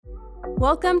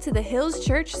Welcome to the Hills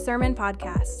Church Sermon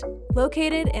Podcast.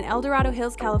 Located in El Dorado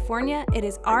Hills, California, it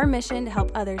is our mission to help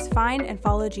others find and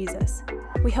follow Jesus.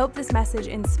 We hope this message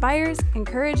inspires,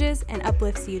 encourages, and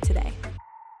uplifts you today.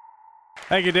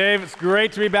 Thank you, Dave. It's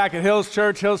great to be back at Hills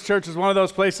Church. Hills Church is one of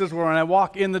those places where when I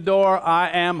walk in the door, I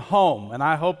am home. And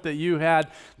I hope that you had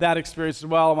that experience as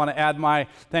well. I want to add my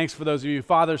thanks for those of you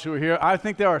fathers who are here. I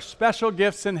think there are special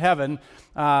gifts in heaven,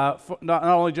 not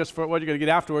only just for what you're going to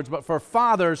get afterwards, but for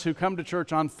fathers who come to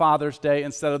church on Father's Day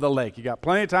instead of the lake. You got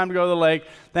plenty of time to go to the lake.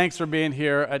 Thanks for being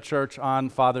here at church on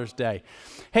Father's Day.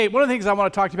 Hey, one of the things I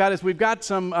want to talk to you about is we've got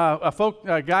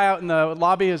a guy out in the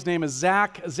lobby. His name is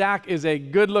Zach. Zach is a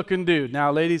good-looking dude.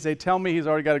 Now, ladies, they tell me he's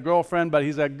already got a girlfriend, but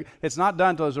it's not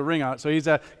done until there's a ring on it. So he's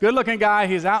a good-looking guy.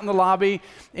 He's out in the lobby,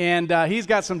 and he's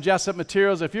got some Jessup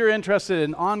materials. If you're interested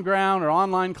in on-ground or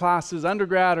online classes,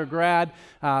 undergrad or grad,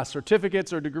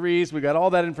 certificates or degrees, we've got all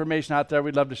that information out there.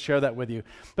 We'd love to share that with you.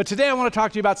 But today I want to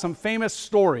talk to you about some famous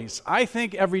stories. I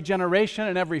think every generation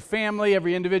and every family,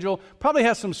 every individual probably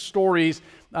has some stories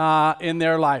in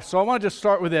their life. So I want to just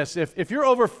start with this. If you're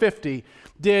over 50,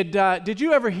 did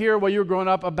you ever hear while you were growing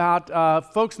up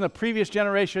about folks in the previous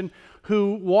generation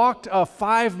who walked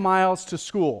 5 miles to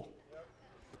school?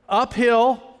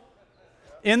 Uphill,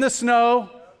 in the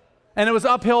snow, and it was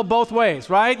uphill both ways,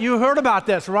 right? You heard about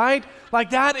this, right?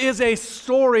 Like that is a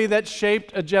story that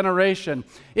shaped a generation.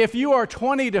 If you are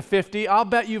 20 to 50, I'll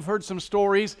bet you've heard some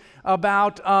stories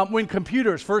about when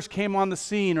computers first came on the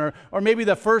scene, or maybe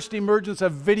the first emergence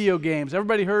of video games.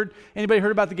 Anybody heard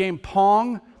about the game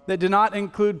Pong that did not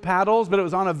include paddles, but it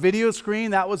was on a video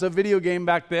screen? That was a video game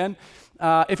back then.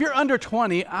 If you're under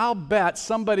 20, I'll bet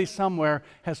somebody somewhere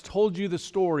has told you the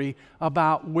story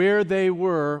about where they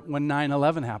were when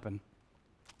 9/11 happened.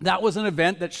 That was an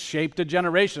event that shaped a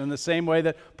generation in the same way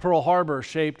that Pearl Harbor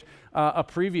shaped a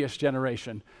previous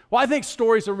generation. Well, I think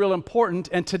stories are real important,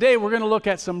 and today we're going to look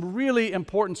at some really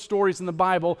important stories in the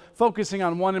Bible, focusing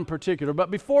on one in particular.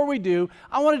 But before we do,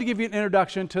 I wanted to give you an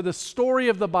introduction to the story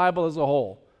of the Bible as a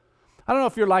whole. I don't know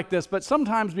if you're like this, but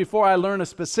sometimes before I learn a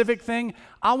specific thing,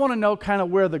 I want to know kind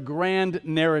of where the grand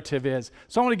narrative is.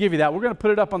 So I want to give you that. We're going to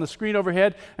put it up on the screen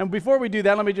overhead. And before we do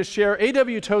that, let me just share.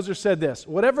 A.W. Tozer said this: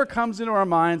 whatever comes into our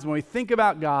minds when we think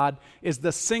about God is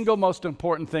the single most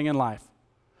important thing in life.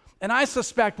 And I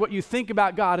suspect what you think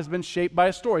about God has been shaped by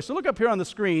a story. So look up here on the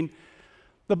screen.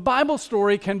 The Bible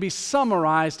story can be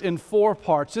summarized in 4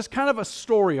 parts, just kind of a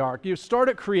story arc. You start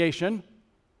at creation.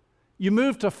 You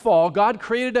move to fall. God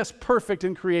created us perfect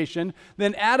in creation.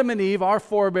 Then Adam and Eve, our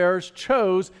forebears,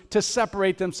 chose to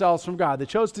separate themselves from God. They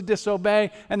chose to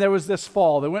disobey, and there was this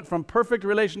fall. They went from perfect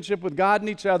relationship with God and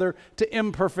each other to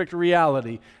imperfect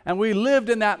reality. And we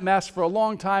lived in that mess for a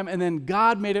long time, and then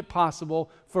God made it possible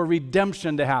for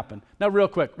redemption to happen. Now, real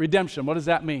quick, redemption, what does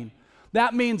that mean?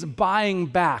 That means buying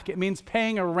back. It means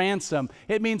paying a ransom.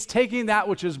 It means taking that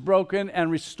which is broken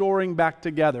and restoring back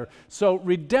together. So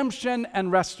redemption and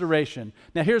restoration.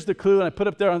 Now here's the clue, and I put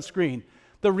up there on screen.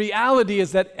 The reality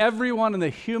is that everyone in the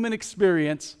human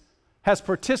experience has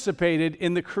participated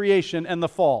in the creation and the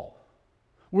fall.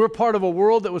 We're part of a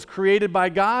world that was created by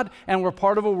God, and we're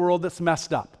part of a world that's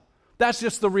messed up. That's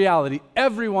just the reality.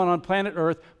 Everyone on planet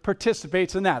Earth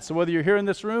participates in that. So whether you're here in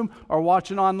this room or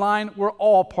watching online, we're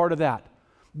all part of that.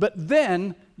 But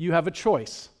then you have a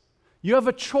choice. You have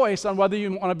a choice on whether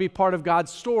you want to be part of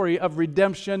God's story of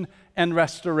redemption and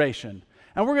restoration.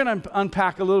 And we're going to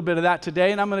unpack a little bit of that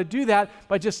today, and I'm going to do that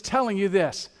by just telling you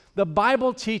this. The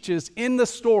Bible teaches in the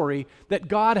story that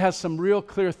God has some real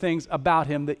clear things about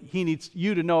him that he needs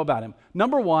you to know about him.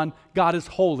 Number 1, God is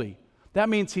holy. That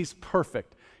means he's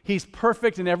perfect. He's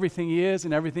perfect in everything he is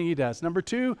and everything he does. Number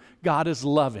 2, God is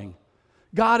loving.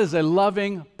 God is a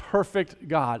loving, perfect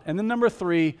God. And then number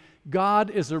 3,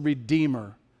 God is a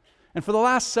redeemer. And for the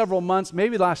last several months,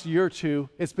 maybe the last year or two,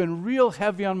 it's been real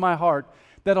heavy on my heart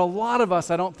that a lot of us,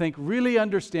 I don't think, really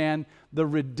understand the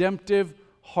redemptive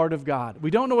heart of God. We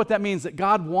don't know what that means, that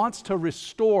God wants to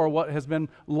restore what has been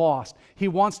lost. He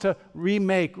wants to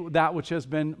remake that which has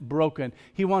been broken.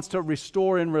 He wants to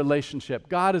restore in relationship.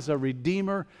 God is a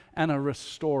redeemer and a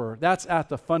restorer. That's at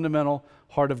the fundamental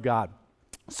heart of God.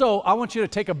 So I want you to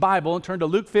take a Bible and turn to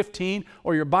Luke 15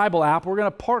 or your Bible app. We're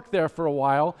going to park there for a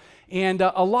while. And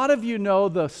a lot of you know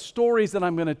the stories that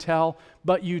I'm going to tell,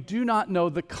 but you do not know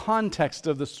the context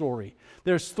of the story.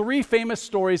 There's 3 famous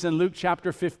stories in Luke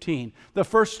chapter 15. The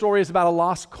first story is about a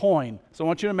lost coin. So I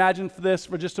want you to imagine this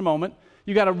for just a moment.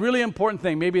 You got a really important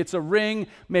thing. Maybe it's a ring,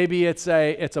 maybe it's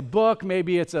a book,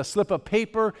 maybe it's a slip of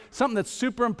paper, something that's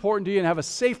super important to you and have a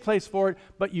safe place for it,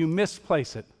 but you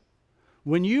misplace it.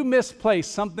 When you misplace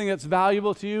something that's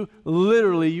valuable to you,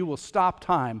 literally you will stop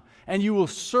time and you will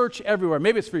search everywhere.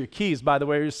 Maybe it's for your keys, by the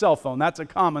way, or your cell phone. That's a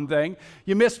common thing.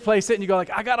 You misplace it and you go like,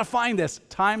 I got to find this.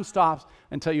 Time stops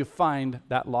until you find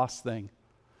that lost thing.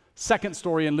 Second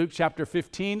story in Luke chapter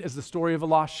 15 is the story of a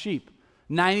lost sheep.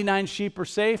 99 sheep are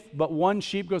safe, but one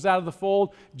sheep goes out of the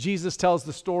fold. Jesus tells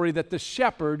the story that the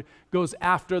shepherd goes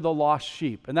after the lost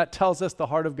sheep. And that tells us the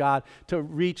heart of God to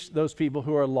reach those people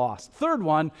who are lost. Third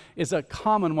one is a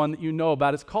common one that you know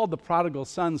about. It's called the prodigal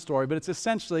son story, but it's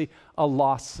essentially a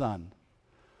lost son.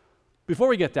 Before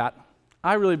we get that,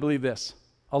 I really believe this.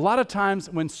 A lot of times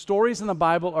when stories in the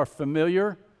Bible are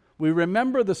familiar, we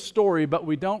remember the story, but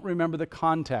we don't remember the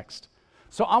context.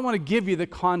 So I want to give you the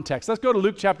context. Let's go to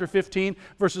Luke chapter 15,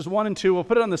 verses 1 and 2. We'll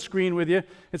put it on the screen with you.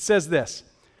 It says this,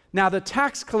 "Now the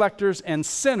tax collectors and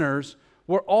sinners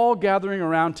were all gathering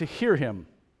around to hear him.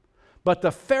 But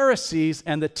the Pharisees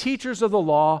and the teachers of the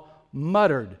law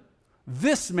muttered,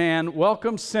 'This man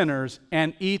welcomes sinners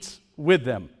and eats with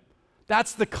them.'"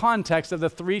 That's the context of the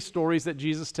three stories that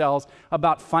Jesus tells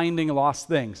about finding lost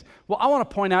things. Well, I want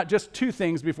to point out just two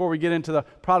things before we get into the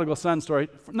prodigal son story.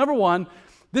 Number one,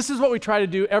 this is what we try to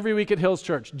do every week at Hills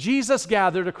Church. Jesus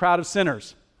gathered a crowd of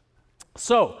sinners.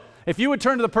 So, if you would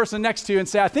turn to the person next to you and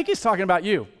say, "I think he's talking about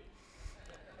you."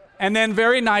 And then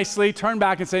very nicely turn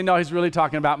back and say, "No, he's really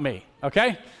talking about me."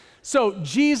 Okay? So,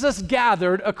 Jesus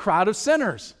gathered a crowd of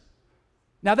sinners.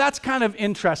 Now, that's kind of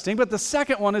interesting, but the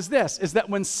second one is this, is that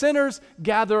when sinners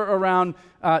gather around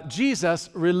Jesus,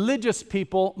 religious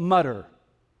people mutter.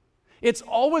 It's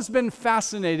always been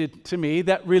fascinating to me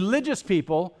that religious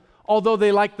people, although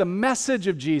they like the message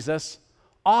of Jesus,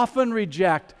 often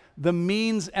reject the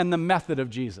means and the method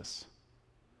of Jesus.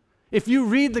 If you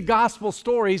read the gospel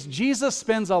stories, Jesus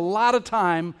spends a lot of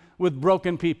time with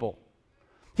broken people.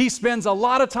 He spends a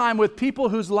lot of time with people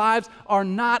whose lives are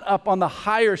not up on the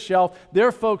higher shelf.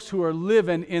 They're folks who are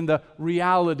living in the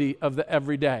reality of the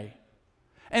everyday.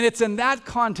 And it's in that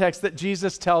context that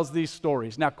Jesus tells these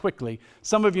stories. Now, quickly,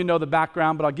 some of you know the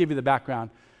background, but I'll give you the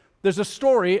background. There's a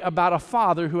story about a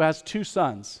father who has two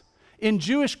sons. In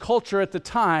Jewish culture at the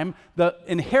time, the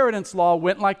inheritance law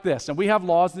went like this. And we have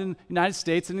laws in the United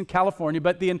States and in California,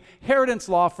 but the inheritance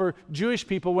law for Jewish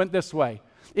people went this way.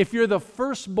 If you're the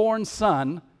firstborn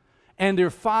son and your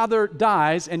father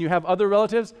dies and you have other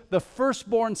relatives, the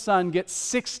firstborn son gets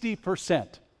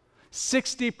 60%.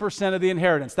 60% of the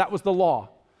inheritance. That was the law.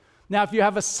 Now, if you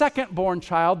have a second-born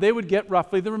child, they would get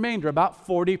roughly the remainder, about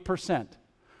 40%.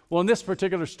 Well, in this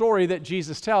particular story that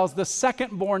Jesus tells, the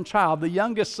second-born child, the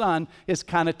youngest son, is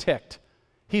kind of ticked.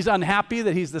 He's unhappy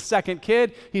that he's the second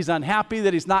kid. He's unhappy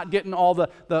that he's not getting all the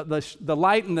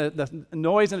light and the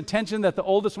noise and attention that the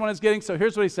oldest one is getting. So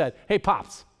here's what he said. "Hey,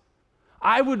 Pops,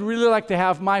 I would really like to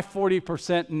have my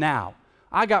 40% now.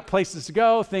 I got places to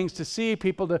go, things to see,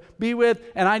 people to be with,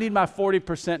 and I need my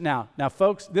 40% now." Now,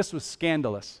 folks, this was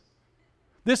scandalous.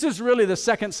 This is really the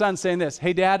second son saying this.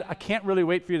 "Hey, Dad, I can't really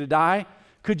wait for you to die.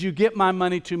 Could you get my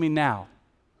money to me now?"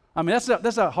 I mean,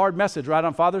 that's a hard message, right,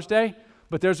 on Father's Day?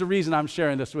 But there's a reason I'm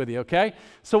sharing this with you, okay?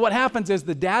 So what happens is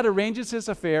the dad arranges his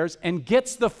affairs and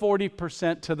gets the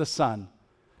 40% to the son.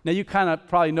 Now, you kind of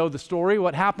probably know the story.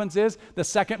 What happens is the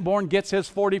second-born gets his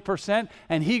 40%,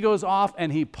 and he goes off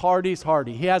and he parties hard.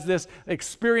 He has this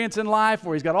experience in life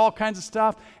where he's got all kinds of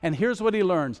stuff, and here's what he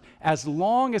learns. As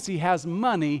long as he has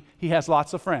money, he has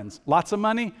lots of friends. Lots of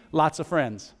money, lots of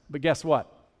friends. But guess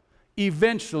what?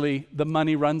 Eventually, the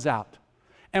money runs out.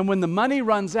 And when the money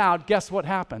runs out, guess what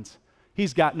happens?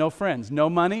 He's got no friends. No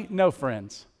money, no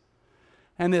friends.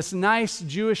 And this nice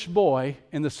Jewish boy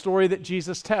in the story that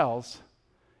Jesus tells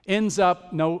ends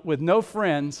up with no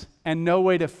friends and no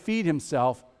way to feed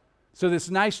himself. So this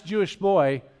nice Jewish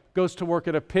boy goes to work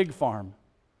at a pig farm.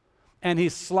 And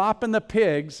he's slopping the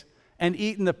pigs and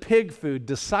eating the pig food,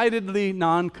 decidedly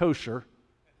non-kosher.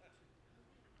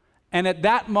 And at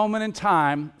that moment in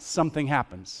time, something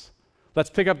happens. Let's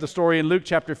pick up the story in Luke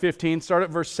chapter 15, start at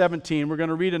verse 17. We're going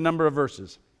to read a number of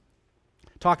verses.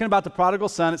 Talking about the prodigal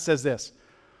son, it says this.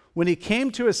 "When he came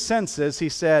to his senses, he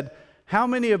said, 'How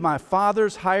many of my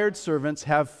father's hired servants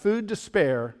have food to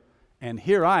spare, and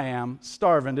here I am,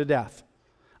 starving to death?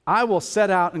 I will set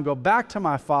out and go back to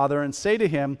my father and say to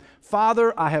him,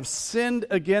 Father, I have sinned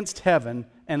against heaven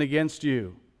and against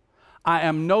you. I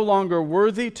am no longer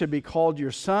worthy to be called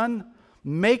your son.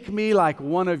 Make me like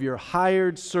one of your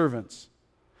hired servants.'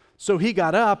 So he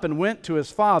got up and went to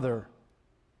his father.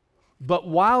 But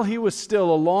while he was still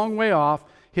a long way off,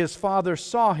 his father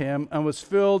saw him and was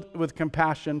filled with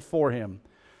compassion for him.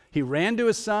 He ran to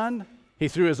his son, he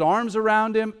threw his arms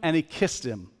around him, and he kissed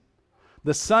him.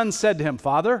 The son said to him,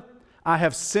 'Father, I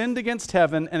have sinned against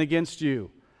heaven and against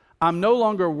you. I'm no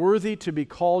longer worthy to be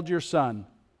called your son."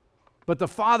 But the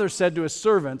father said to his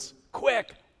servants,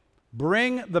 "Quick,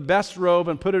 bring the best robe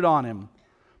and put it on him.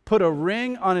 Put a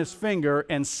ring on his finger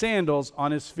and sandals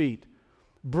on his feet.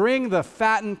 Bring the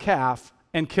fattened calf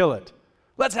and kill it.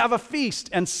 Let's have a feast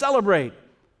and celebrate.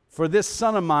 For this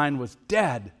son of mine was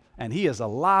dead, and he is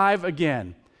alive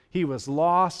again. He was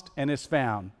lost and is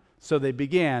found." So they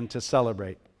began to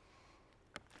celebrate.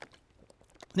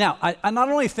 Now, I not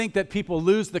only think that people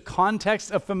lose the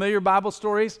context of familiar Bible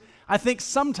stories, I think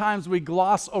sometimes we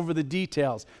gloss over the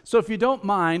details. So if you don't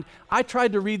mind, I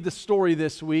tried to read the story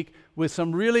this week with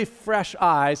some really fresh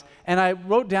eyes, and I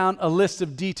wrote down a list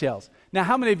of details. Now,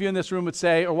 how many of you in this room would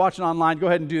say, or watching online, go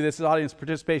ahead and do this as audience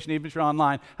participation, even if you're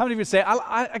online. How many of you would say,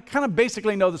 I kind of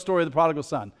basically know the story of the prodigal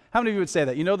son? How many of you would say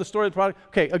that? You know the story of the prodigal?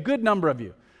 Okay, a good number of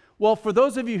you. Well, for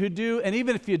those of you who do, and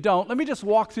even if you don't, let me just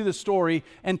walk through the story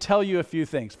and tell you a few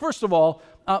things. First of all,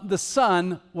 the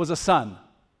son was a son.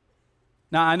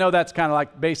 Now, I know that's kind of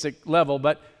like basic level,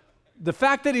 but the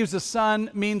fact that he was a son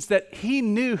means that he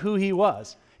knew who he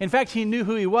was. In fact, he knew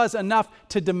who he was enough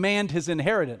to demand his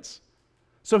inheritance.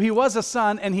 So he was a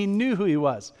son, and he knew who he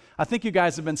was. I think you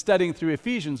guys have been studying through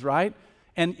Ephesians, right?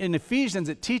 And in Ephesians,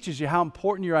 it teaches you how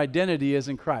important your identity is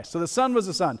in Christ. So the son was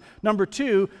a son. Number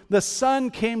two, the son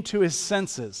came to his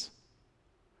senses.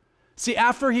 See,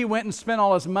 after he went and spent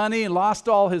all his money and lost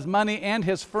all his money and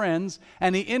his friends,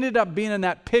 and he ended up being in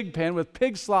that pig pen with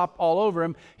pig slop all over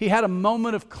him, he had a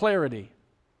moment of clarity,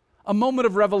 a moment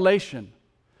of revelation.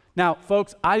 Now,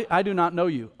 folks, I do not know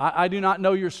you. I do not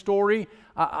know your story.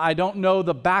 I don't know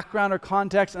the background or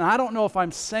context, and I don't know if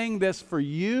I'm saying this for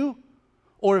you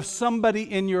or if somebody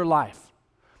in your life.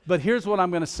 But here's what I'm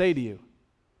going to say to you.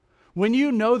 When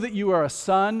you know that you are a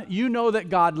son, you know that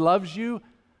God loves you,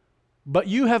 but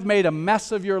you have made a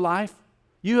mess of your life.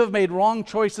 You have made wrong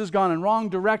choices, gone in wrong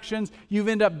directions. You've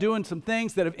ended up doing some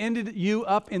things that have ended you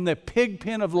up in the pig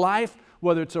pen of life,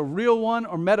 whether it's a real one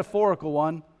or metaphorical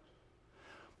one.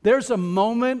 There's a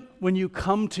moment when you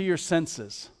come to your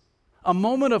senses, a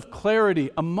moment of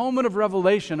clarity, a moment of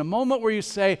revelation, a moment where you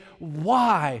say,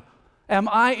 why am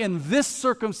I in this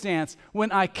circumstance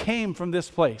when I came from this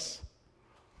place?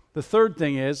 The third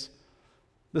thing is,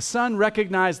 the son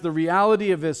recognized the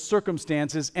reality of his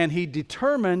circumstances, and he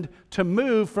determined to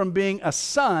move from being a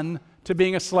son to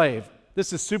being a slave.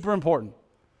 This is super important.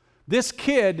 This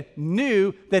kid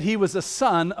knew that he was a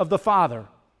son of the father.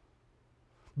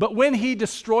 But when he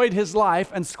destroyed his life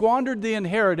and squandered the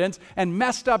inheritance and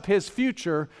messed up his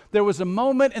future, there was a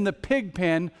moment in the pig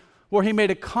pen where he made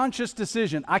a conscious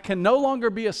decision. I can no longer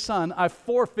be a son. I've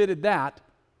forfeited that.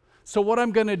 So what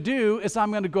I'm going to do is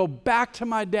I'm going to go back to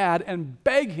my dad and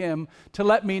beg him to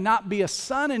let me not be a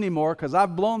son anymore, because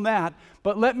I've blown that,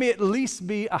 but let me at least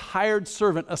be a hired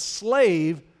servant, a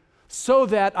slave, so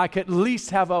that I could at least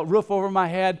have a roof over my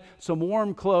head, some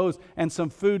warm clothes, and some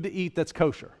food to eat that's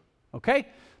kosher. Okay?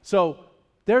 So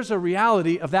there's a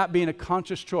reality of that being a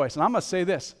conscious choice. And I'm going to say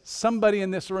this, somebody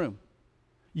in this room,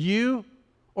 you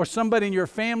or somebody in your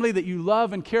family that you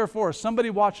love and care for, or somebody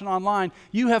watching online,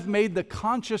 you have made the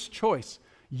conscious choice.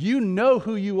 You know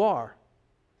who you are,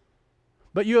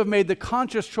 but you have made the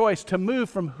conscious choice to move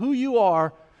from who you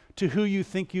are to who you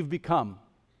think you've become.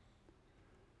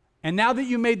 And now that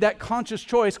you made that conscious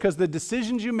choice, because the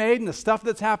decisions you made and the stuff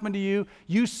that's happened to you,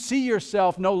 you see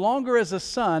yourself no longer as a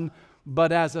son,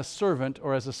 but as a servant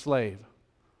or as a slave.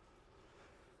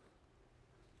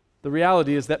 The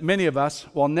reality is that many of us,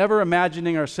 while never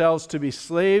imagining ourselves to be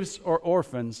slaves or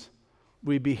orphans,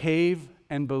 we behave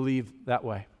and believe that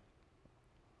way.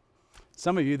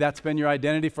 Some of you, that's been your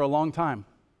identity for a long time.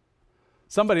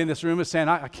 Somebody in this room is saying,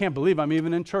 I can't believe I'm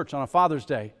even in church on a Father's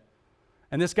Day.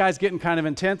 And this guy's getting kind of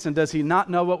intense, and does he not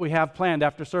know what we have planned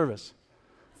after service?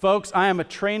 Folks, I am a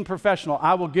trained professional.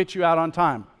 I will get you out on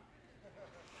time.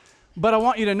 But I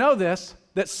want you to know this,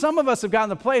 that some of us have gotten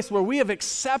to the place where we have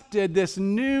accepted this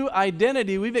new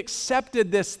identity. We've accepted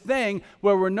this thing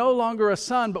where we're no longer a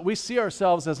son, but we see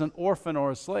ourselves as an orphan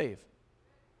or a slave.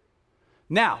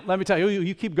 Now, let me tell you,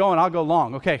 you keep going, I'll go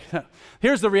long. Okay,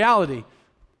 here's the reality,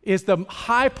 is the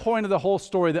high point of the whole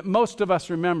story that most of us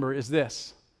remember is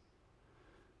this,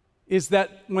 is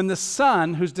that when the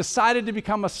son who's decided to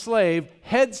become a slave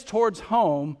heads towards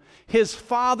home, his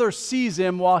father sees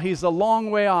him while he's a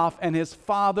long way off, and his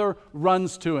father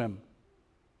runs to him.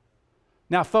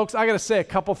 Now, folks, I got to say a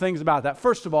couple things about that.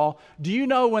 First of all, do you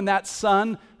know when that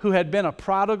son who had been a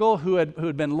prodigal, who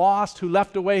had been lost, who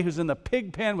left away, who's in the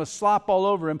pig pen with slop all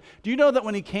over him, do you know that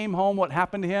when he came home, what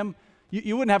happened to him?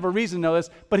 You wouldn't have a reason to know this,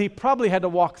 but he probably had to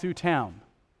walk through town.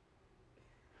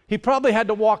 He probably had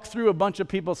to walk through a bunch of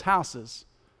people's houses.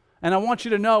 And I want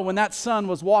you to know, when that son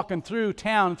was walking through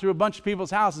town, through a bunch of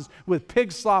people's houses with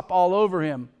pig slop all over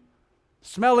him,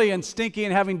 smelly and stinky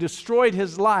and having destroyed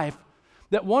his life,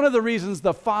 that one of the reasons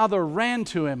the father ran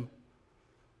to him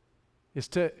is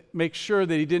to make sure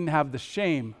that he didn't have the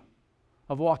shame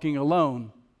of walking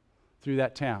alone through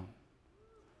that town.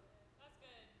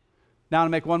 Now I'm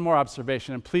going to make one more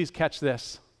observation, and please catch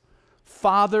this.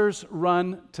 Fathers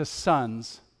run to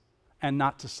sons and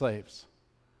not to slaves.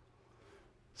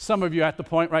 Some of you are at the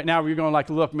point right now where you're going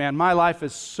like, look, man, my life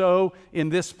is so in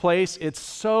this place. It's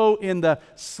so in the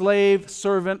slave,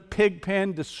 servant, pig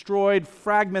pen, destroyed,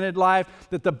 fragmented life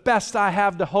that the best I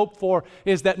have to hope for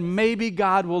is that maybe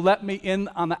God will let me in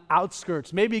on the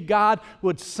outskirts. Maybe God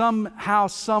would somehow,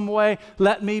 some way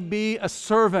let me be a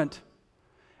servant.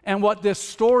 And what this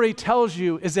story tells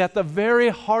you is that the very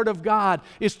heart of God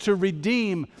is to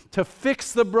redeem, to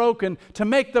fix the broken, to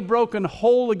make the broken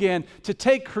whole again, to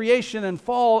take creation and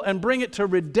fall and bring it to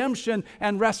redemption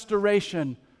and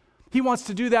restoration. He wants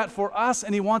to do that for us,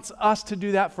 and He wants us to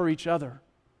do that for each other.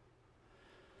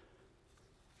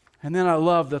 And then I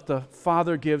love that the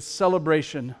Father gives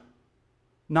celebration,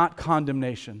 not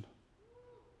condemnation.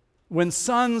 When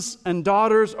sons and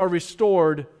daughters are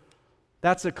restored,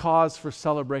 that's a cause for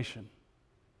celebration.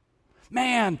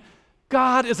 Man,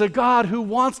 God is a God who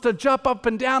wants to jump up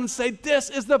and down and say,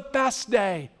 this is the best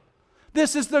day.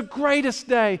 This is the greatest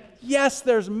day. Yes,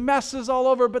 there's messes all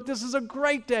over, but this is a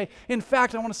great day. In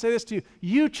fact, I want to say this to you.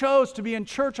 You chose to be in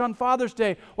church on Father's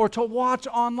Day or to watch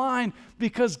online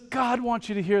because God wants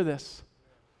you to hear this.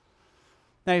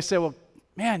 Now you say, well,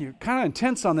 man, you're kind of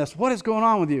intense on this. What is going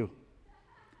on with you?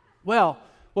 Well,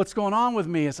 what's going on with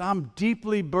me is I'm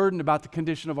deeply burdened about the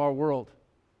condition of our world.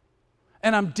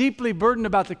 And I'm deeply burdened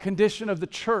about the condition of the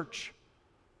church.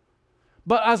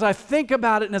 But as I think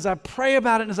about it and as I pray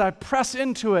about it and as I press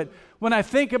into it, when I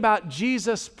think about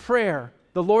Jesus' prayer,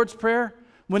 the Lord's Prayer,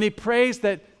 when He prays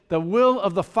that the will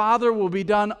of the Father will be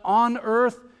done on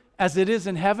earth as it is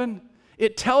in heaven,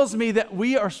 it tells me that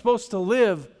we are supposed to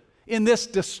live in this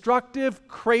destructive,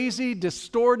 crazy,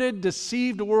 distorted,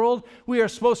 deceived world. We are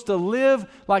supposed to live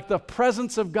like the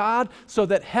presence of God so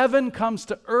that heaven comes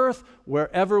to earth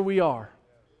wherever we are.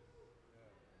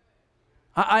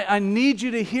 I need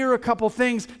you to hear a couple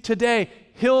things today.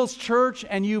 Hills Church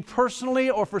and you personally,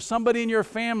 or for somebody in your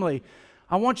family,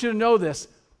 I want you to know this,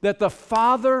 that the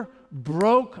Father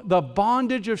broke the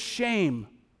bondage of shame.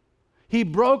 He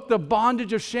broke the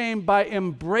bondage of shame by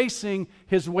embracing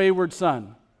His wayward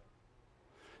Son.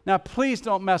 Now, please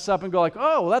don't mess up and go like,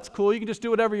 oh, well, that's cool. You can just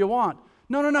do whatever you want.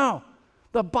 No.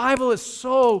 The Bible is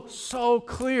so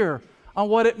clear on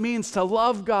what it means to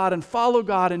love God and follow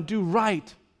God and do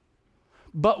right.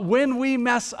 But when we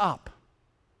mess up,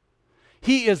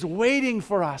 He is waiting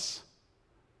for us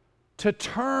to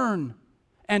turn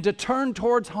and to turn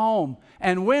towards home.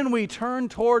 And when we turn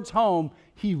towards home,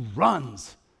 He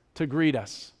runs to greet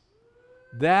us.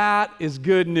 That is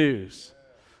good news.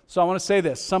 So I want to say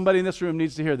this. Somebody in this room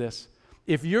needs to hear this.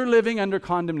 If you're living under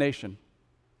condemnation,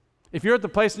 if you're at the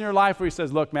place in your life where He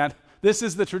says, look, man, this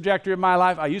is the trajectory of my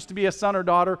life. I used to be a son or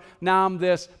daughter. Now I'm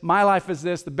this. My life is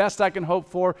this. The best I can hope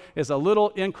for is a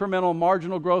little incremental,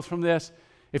 marginal growth from this.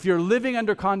 If you're living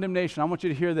under condemnation, I want you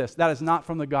to hear this. That is not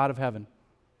from the God of heaven.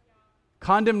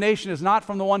 Condemnation is not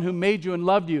from the one who made you and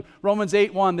loved you. Romans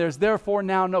 8:1, there's therefore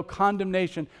now no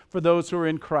condemnation for those who are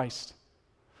in Christ.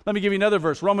 Let me give you another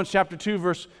verse. Romans chapter 2,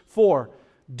 verse 4.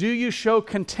 Do you show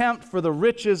contempt for the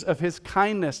riches of His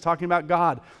kindness, talking about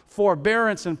God,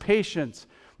 forbearance and patience,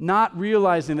 not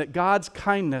realizing that God's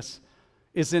kindness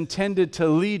is intended to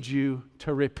lead you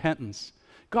to repentance?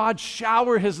 God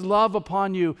shower His love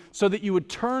upon you so that you would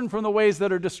turn from the ways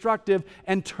that are destructive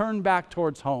and turn back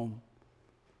towards home.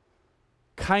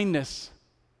 Kindness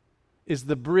is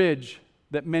the bridge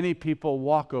that many people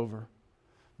walk over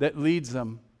that leads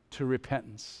them to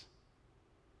repentance.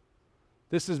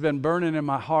 This has been burning in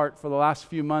my heart for the last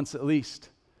few months at least,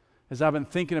 as I've been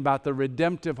thinking about the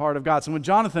redemptive heart of God. So when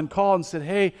Jonathan called and said,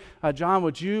 hey, John,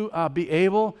 would you be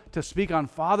able to speak on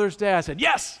Father's Day? I said,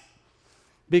 yes,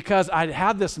 because I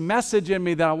had this message in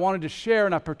me that I wanted to share,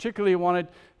 and I particularly wanted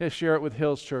to share it with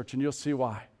Hills Church, and you'll see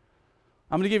why.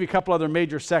 I'm going to give you a couple other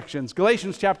major sections.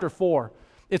 Galatians chapter 4.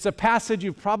 It's a passage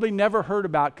you've probably never heard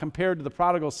about compared to the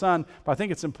prodigal son, but I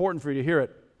think it's important for you to hear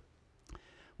it.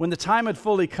 When the time had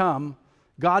fully come,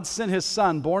 God sent His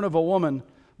Son, born of a woman,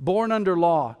 born under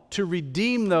law, to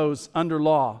redeem those under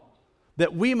law,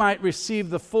 that we might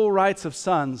receive the full rights of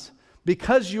sons.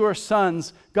 Because you are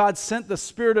sons, God sent the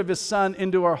Spirit of His Son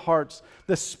into our hearts,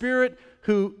 the Spirit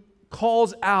who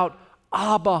calls out,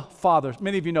 Abba, Father.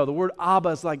 Many of you know the word Abba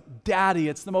is like daddy.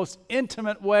 It's the most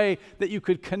intimate way that you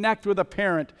could connect with a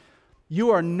parent.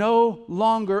 You are no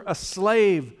longer a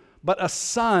slave, but a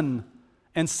son.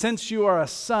 And since you are a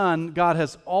son, God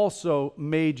has also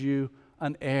made you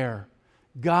an heir.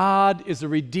 God is a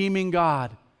redeeming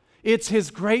God. It's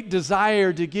His great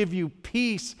desire to give you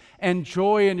peace and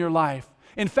joy in your life.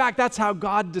 In fact, that's how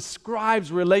God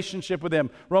describes relationship with Him.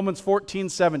 Romans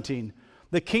 14:17.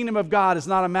 The kingdom of God is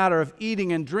not a matter of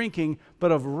eating and drinking,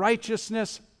 but of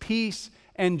righteousness, peace,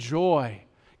 and joy.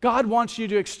 God wants you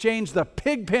to exchange the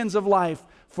pig pens of life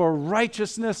for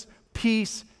righteousness,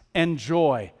 peace, and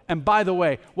joy. And by the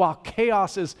way, while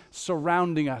chaos is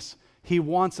surrounding us, He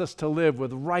wants us to live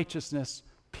with righteousness,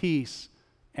 peace,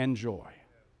 and joy.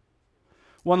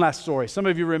 One last story. Some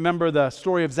of you remember the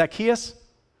story of Zacchaeus.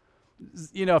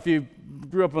 You know, if you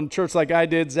grew up in church like I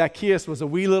did, Zacchaeus was a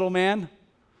wee little man.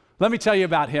 Let me tell you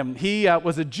about him. He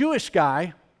was a Jewish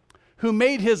guy who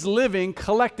made his living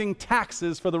collecting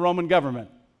taxes for the Roman government.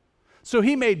 So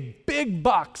he made big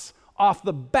bucks off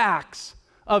the backs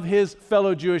of his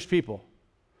fellow Jewish people.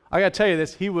 I got to tell you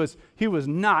this, he was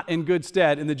not in good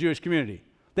stead in the Jewish community.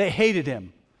 They hated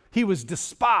him. He was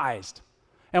despised.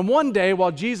 And one day,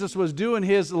 while Jesus was doing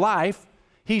His life,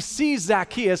 He sees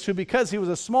Zacchaeus, who, because he was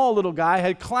a small little guy,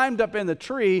 had climbed up in the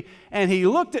tree, and He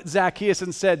looked at Zacchaeus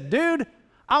and said, "Dude,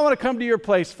 I want to come to your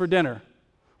place for dinner."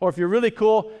 Or if you're really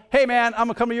cool, "Hey man, I'm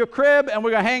going to come to your crib and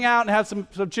we're going to hang out and have some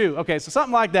chew." Okay, so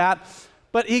something like that.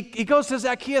 But he goes to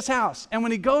Zacchaeus' house. And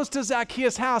when he goes to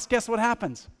Zacchaeus' house, guess what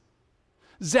happens?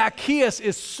 Zacchaeus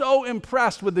is so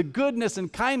impressed with the goodness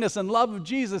and kindness and love of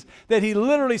Jesus that he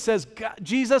literally says,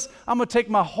 "Jesus, I'm going to take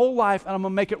my whole life and I'm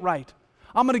going to make it right.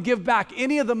 I'm going to give back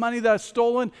any of the money that I've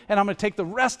stolen, and I'm going to take the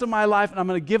rest of my life and I'm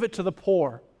going to give it to the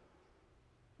poor."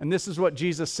 And this is what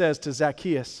Jesus says to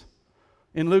Zacchaeus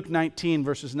in Luke 19,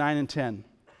 verses 9 and 10.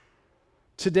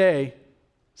 "Today,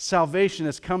 salvation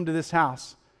has come to this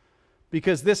house,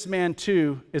 because this man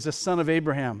too is a son of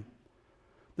Abraham.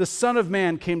 The Son of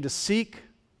Man came to seek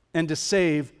and to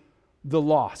save the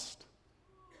lost."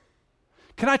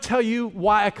 Can I tell you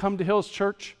why I come to Hills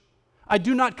Church? I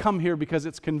do not come here because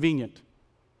it's convenient.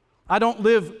 I don't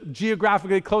live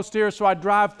geographically close to here, so I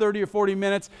drive 30 or 40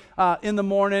 minutes in the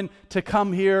morning to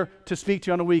come here to speak to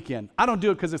you on a weekend. I don't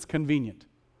do it because it's convenient.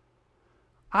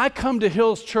 I come to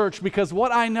Hills Church because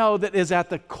what I know that is at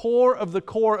the core of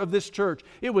this church,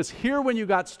 it was here when you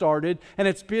got started, and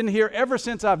it's been here ever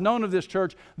since I've known of this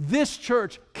church. This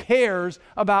church cares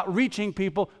about reaching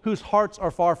people whose hearts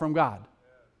are far from God.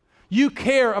 You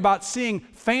care about seeing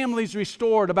families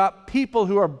restored, about people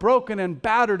who are broken and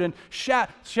battered and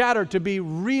shattered to be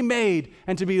remade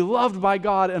and to be loved by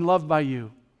God and loved by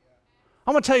you.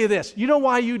 I'm going to tell you this. You know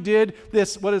why you did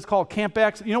this, what is called Camp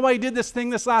X? You know why you did this thing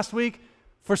this last week?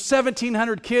 For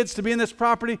 1,700 kids to be in this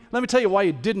property? Let me tell you why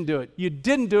you didn't do it. You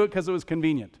didn't do it because it was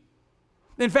convenient.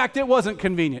 In fact, it wasn't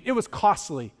convenient. It was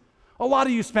costly. A lot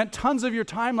of you spent tons of your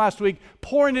time last week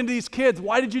pouring into these kids.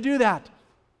 Why did you do that?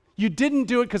 You didn't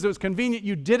do it because it was convenient.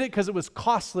 You did it because it was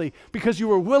costly, because you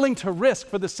were willing to risk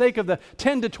for the sake of the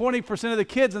 10 to 20% of the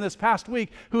kids in this past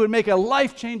week who would make a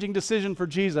life-changing decision for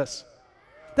Jesus.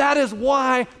 That is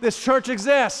why this church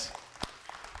exists.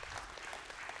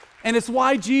 And it's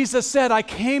why Jesus said, "I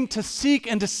came to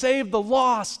seek and to save the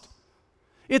lost."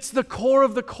 It's the core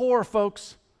of the core,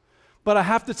 folks. But I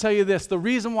have to tell you this, the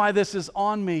reason why this is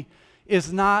on me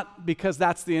is not because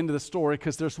that's the end of the story,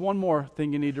 because there's one more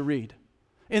thing you need to read.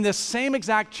 In this same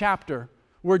exact chapter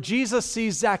where Jesus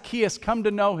sees Zacchaeus come to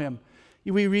know Him,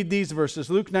 we read these verses,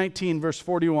 Luke 19, verse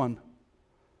 41.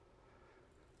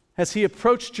 "As He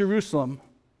approached Jerusalem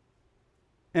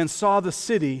and saw the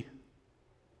city,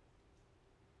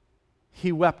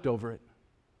 He wept over it."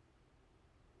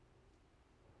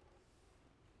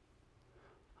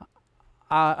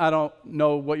 I don't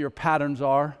know what your patterns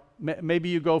are. Maybe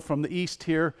you go from the east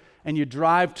here and you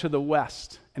drive to the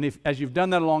west. And as you've done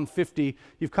that along 50,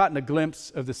 you've caught a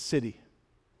glimpse of the city.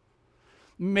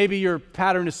 Maybe your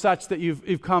pattern is such that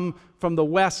you've come from the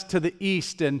west to the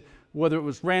east, and whether it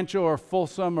was Rancho or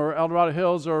Folsom or El Dorado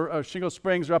Hills or Shingle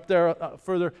Springs or up there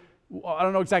further, I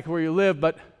don't know exactly where you live,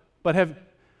 but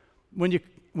when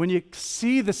you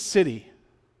see the city,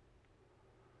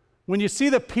 when you see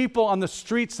the people on the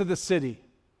streets of the city,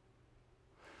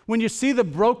 when you see the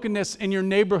brokenness in your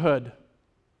neighborhood,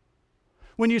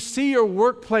 when you see your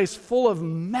workplace full of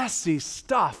messy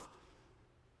stuff,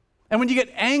 and when you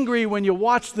get angry when you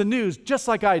watch the news, just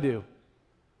like I do,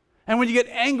 and when you get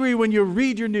angry when you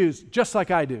read your news, just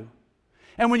like I do,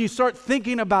 and when you start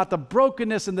thinking about the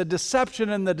brokenness and the deception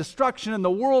and the destruction in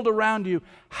the world around you,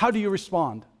 how do you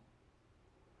respond?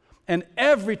 And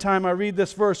every time I read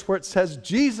this verse where it says,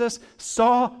 Jesus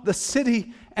saw the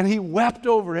city and he wept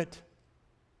over it,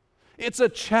 it's a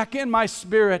check in my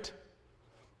spirit,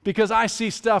 because I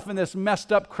see stuff in this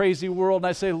messed up, crazy world, and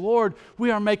I say, Lord, we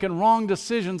are making wrong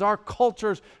decisions. Our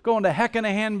culture's going to heck in a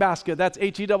handbasket. That's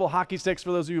H-E-double hockey sticks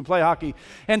for those of you who play hockey.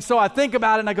 And so I think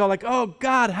about it, and I go like, oh,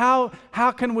 God,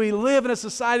 how can we live in a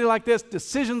society like this,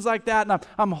 decisions like that? And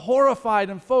I'm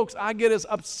horrified, and folks, I get as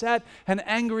upset and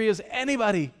angry as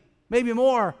anybody, maybe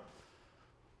more.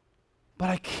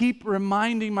 But I keep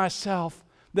reminding myself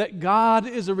that God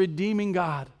is a redeeming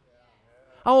God.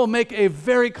 I will make a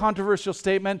very controversial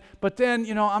statement, but then,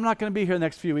 I'm not going to be here the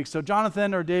next few weeks, so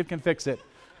Jonathan or Dave can fix it.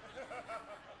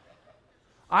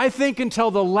 I think until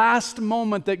the last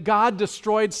moment that God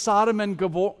destroyed Sodom and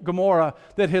Gomorrah,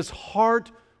 that his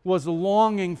heart was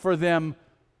longing for them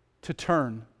to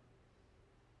turn.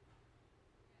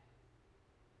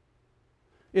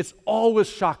 It's always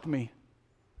shocked me,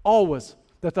 always,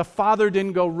 that the father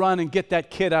didn't go run and get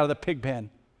that kid out of the pig pen.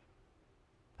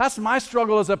 That's my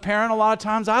struggle as a parent. A lot of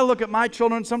times I look at my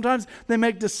children, sometimes they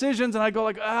make decisions and I go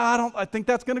like, I think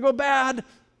that's going to go bad.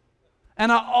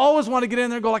 And I always want to get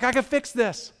in there and go like, I can fix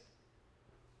this.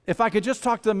 If I could just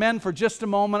talk to the men for just a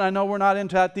moment, I know we're not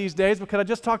into that these days, but could I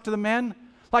just talk to the men?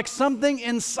 Like something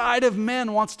inside of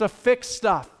men wants to fix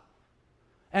stuff.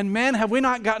 And men, have we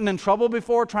not gotten in trouble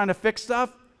before trying to fix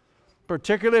stuff?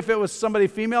 Particularly if it was somebody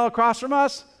female across from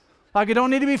us? Like it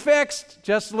don't need to be fixed,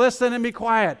 just listen and be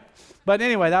quiet. But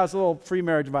anyway, that was a little free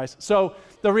marriage advice. So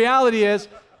the reality is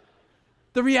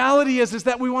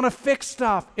that we want to fix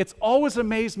stuff. It's always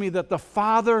amazed me that the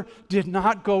father did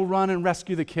not go run and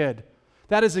rescue the kid.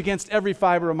 That is against every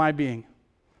fiber of my being.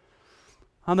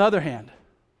 On the other hand,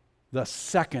 the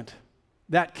second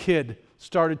that kid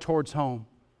started towards home,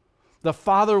 the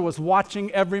father was watching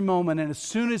every moment, and as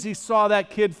soon as he saw that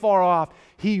kid far off,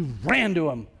 he ran to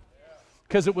him,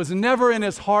 because it was never in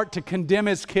his heart to condemn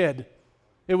his kid.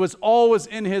 It was always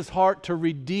in his heart to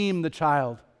redeem the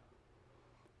child.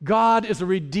 God is a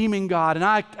redeeming God, and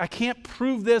I can't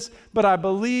prove this, but I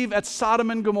believe at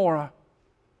Sodom and Gomorrah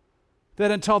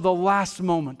that until the last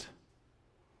moment,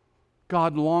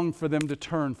 God longed for them to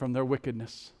turn from their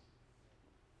wickedness.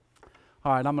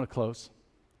 All right, I'm going to close.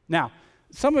 Now,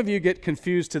 some of you get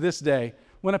confused to this day.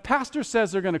 When a pastor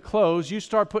says they're going to close, you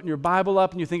start putting your Bible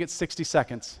up and you think it's 60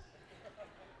 seconds.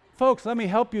 Folks, let me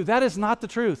help you. That is not the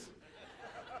truth.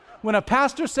 When a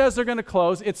pastor says they're going to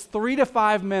close, it's 3 to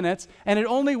 5 minutes, and it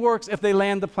only works if they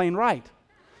land the plane right.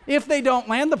 If they don't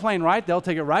land the plane right, they'll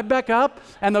take it right back up,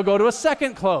 and they'll go to a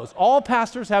second close. All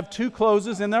pastors have 2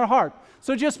 closes in their heart.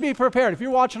 So just be prepared. If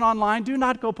you're watching online, do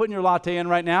not go putting your latte in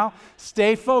right now.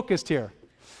 Stay focused here.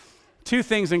 2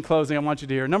 things in closing I want you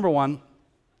to hear. Number 1,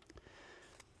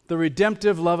 the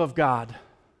redemptive love of God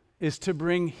is to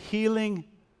bring healing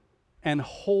and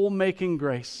whole-making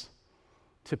grace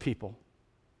to people.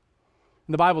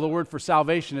 In the Bible, the word for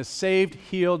salvation is saved,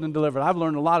 healed, and delivered. I've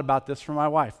learned a lot about this from my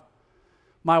wife.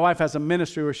 My wife has a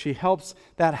ministry where she helps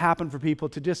that happen for people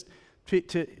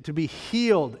to be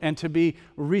healed and to be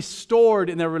restored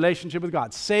in their relationship with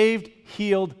God. Saved,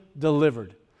 healed,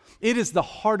 delivered. It is the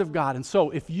heart of God. And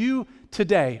so if you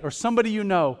today or somebody you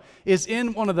know is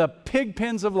in one of the pig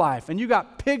pens of life and you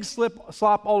got pig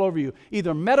slop all over you,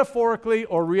 either metaphorically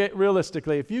or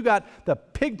realistically, if you got the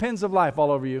pig pens of life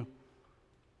all over you,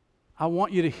 I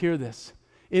want you to hear this.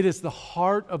 It is the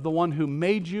heart of the one who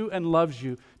made you and loves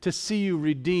you to see you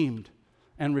redeemed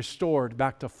and restored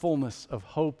back to fullness of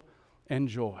hope and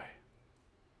joy.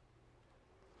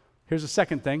 Here's the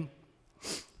second thing.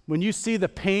 When you see the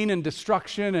pain and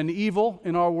destruction and evil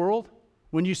in our world,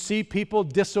 when you see people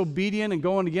disobedient and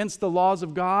going against the laws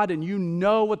of God, and you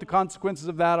know what the consequences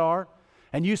of that are,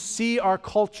 and you see our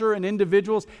culture and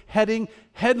individuals heading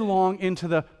headlong into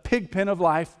the pig pen of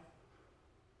life,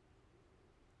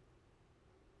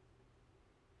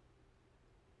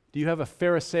 do you have a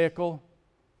pharisaical,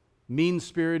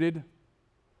 mean-spirited,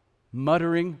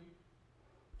 muttering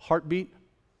heartbeat?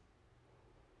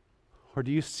 Or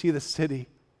do you see the city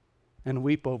and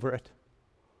weep over it?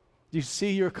 Do you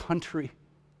see your country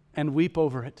and weep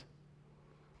over it?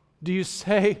 Do you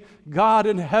say, God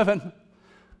in heaven,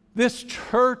 this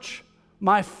church,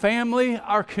 my family,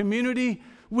 our community,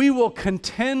 we will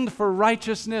contend for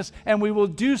righteousness, and we will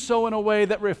do so in a way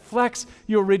that reflects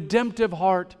your redemptive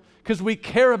heart, because we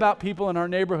care about people in our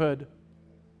neighborhood.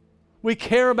 We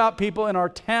care about people in our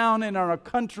town, in our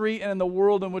country, and in the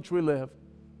world in which we live.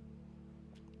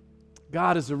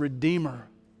 God is a redeemer,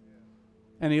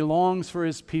 and He longs for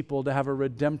His people to have a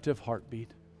redemptive heartbeat.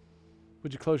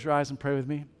 Would you close your eyes and pray with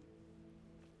me?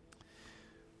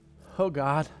 Oh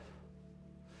God,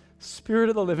 Spirit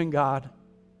of the living God,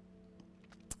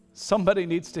 somebody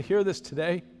needs to hear this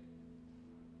today.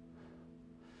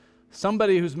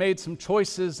 Somebody who's made some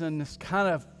choices and is kind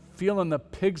of feeling the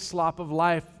pig slop of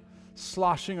life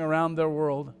sloshing around their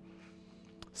world.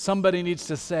 Somebody needs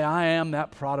to say, I am that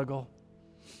prodigal.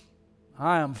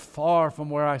 I am far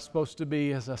from where I'm supposed to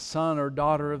be as a son or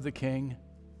daughter of the King.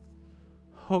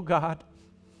 Oh God,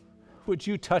 would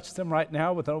you touch them right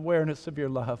now with an awareness of your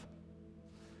love?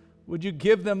 Would you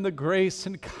give them the grace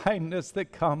and kindness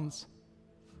that comes?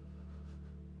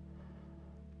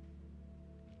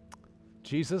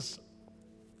 Jesus,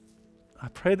 I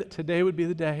pray that today would be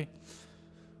the day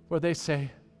where they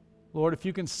say, Lord, if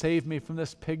you can save me from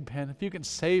this pig pen, if you can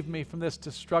save me from this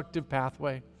destructive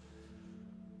pathway,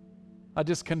 I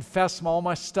just confess all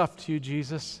my stuff to you,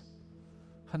 Jesus,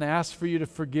 and ask for you to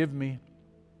forgive me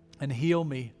and heal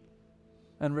me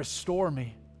and restore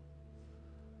me.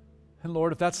 And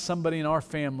Lord, if that's somebody in our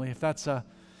family, if that's a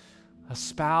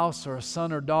spouse or a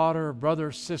son or daughter, or brother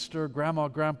or sister, grandma,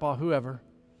 grandpa, whoever,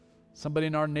 somebody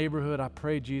in our neighborhood, I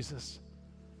pray, Jesus,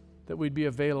 that we'd be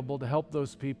available to help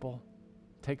those people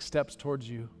take steps towards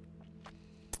you.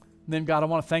 And then, God, I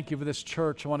want to thank you for this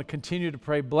church. I want to continue to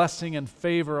pray blessing and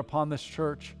favor upon this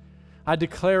church. I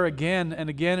declare again and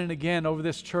again and again over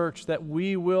this church that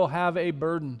we will have a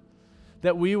burden,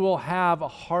 that we will have a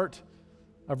heart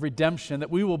of redemption,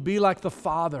 that we will be like the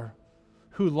Father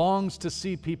who longs to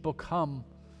see people come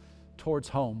towards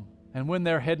home. And when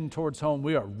they're heading towards home,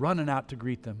 we are running out to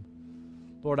greet them.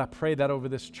 Lord, I pray that over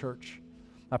this church.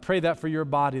 I pray that for your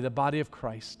body, the body of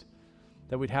Christ,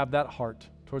 that we'd have that heart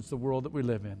towards the world that we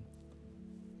live in.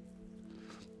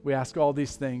 We ask all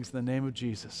these things in the name of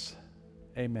Jesus.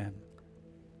 Amen.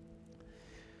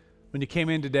 When you came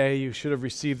in today, you should have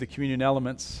received the communion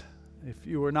elements. If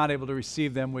you were not able to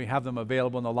receive them, we have them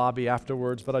available in the lobby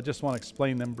afterwards, but I just want to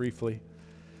explain them briefly.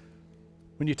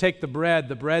 When you take the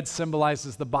bread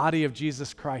symbolizes the body of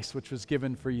Jesus Christ, which was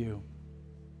given for you.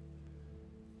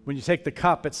 When you take the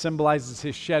cup, it symbolizes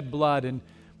his shed blood. And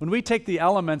when we take the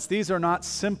elements, these are not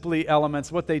simply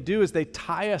elements. What they do is they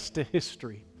tie us to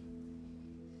history.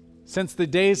 Since the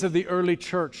days of the early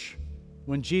church,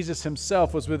 when Jesus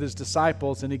himself was with his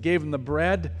disciples and he gave them the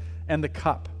bread and the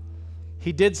cup,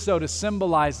 he did so to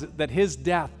symbolize that his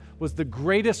death was the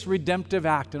greatest redemptive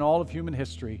act in all of human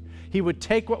history. He would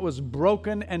take what was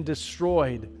broken and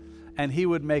destroyed, and he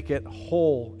would make it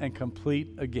whole and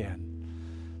complete again.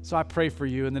 So I pray for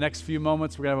you. In the next few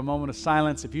moments, we're going to have a moment of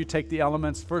silence. If you take the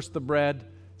elements, first the bread,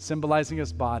 symbolizing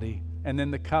his body, and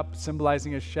then the cup,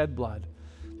 symbolizing his shed blood,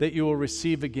 that you will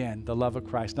receive again the love of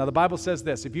Christ. Now, the Bible says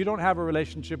this: if you don't have a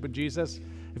relationship with Jesus,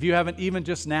 if you haven't even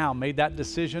just now made that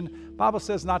decision, the Bible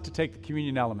says not to take the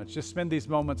communion elements. Just spend these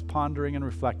moments pondering and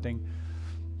reflecting.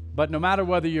 But no matter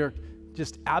whether you're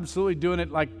just absolutely doing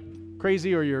it like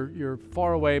crazy or you're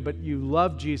far away, but you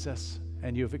love Jesus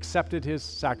and you've accepted his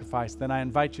sacrifice, then I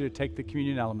invite you to take the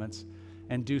communion elements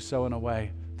and do so in a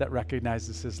way that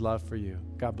recognizes his love for you.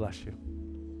 God bless you.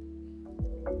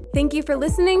 Thank you for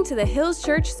listening to the Hills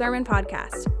Church Sermon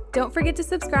Podcast. Don't forget to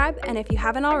subscribe, and if you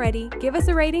haven't already, give us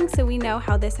a rating so we know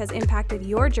how this has impacted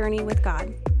your journey with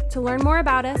God. To learn more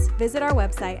about us, visit our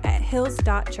website at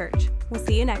hills.church. We'll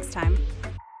see you next time.